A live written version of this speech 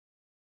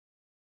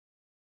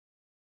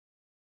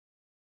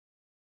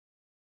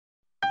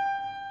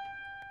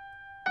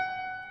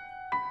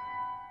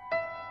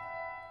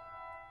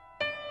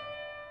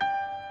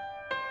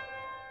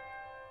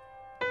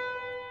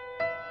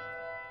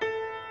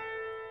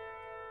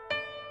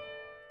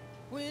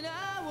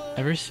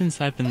Ever since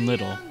I've been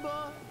little,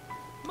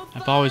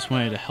 I've always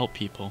wanted to help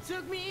people,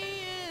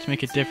 to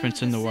make a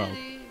difference in the world,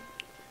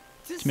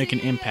 to make an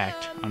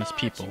impact on his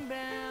people.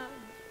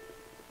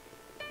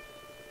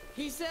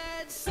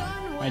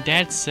 My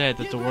dad said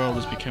that the world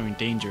was becoming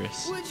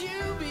dangerous,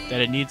 that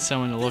it needs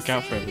someone to look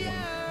out for everyone,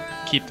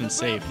 keep them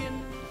safe,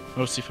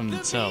 mostly from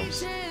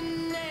themselves.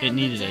 It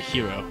needed a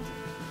hero.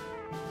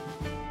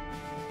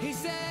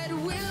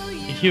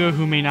 A hero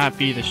who may not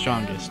be the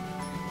strongest,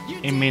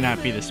 and may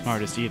not be the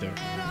smartest either.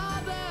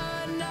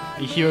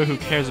 A hero who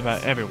cares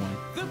about everyone,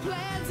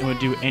 and would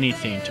do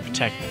anything to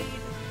protect them.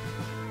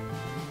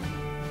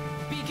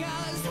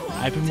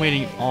 I've been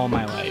waiting all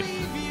my life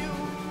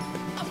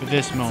for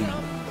this moment,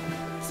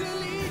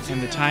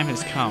 and the time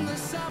has come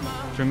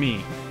for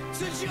me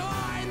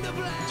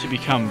to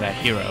become that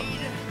hero.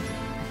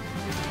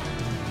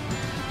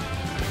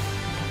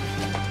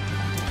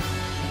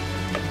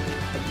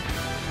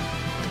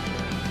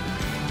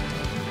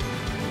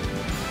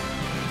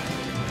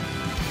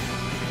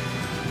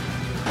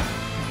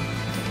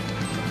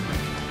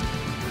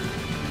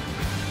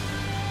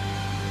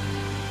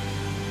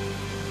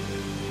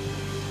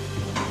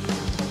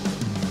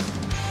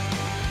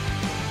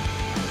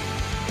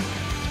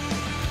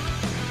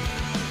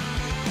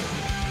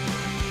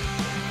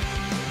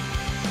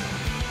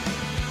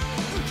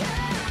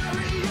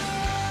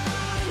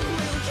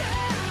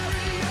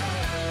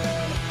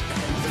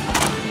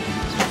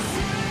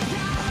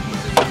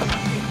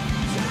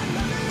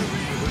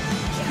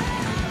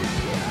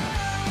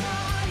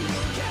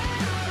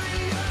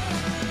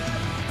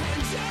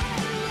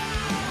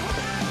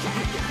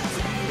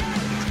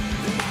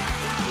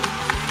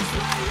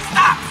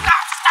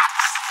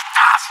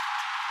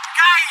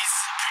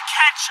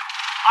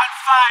 On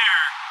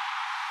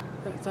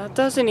fire! That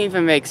doesn't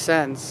even make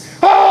sense.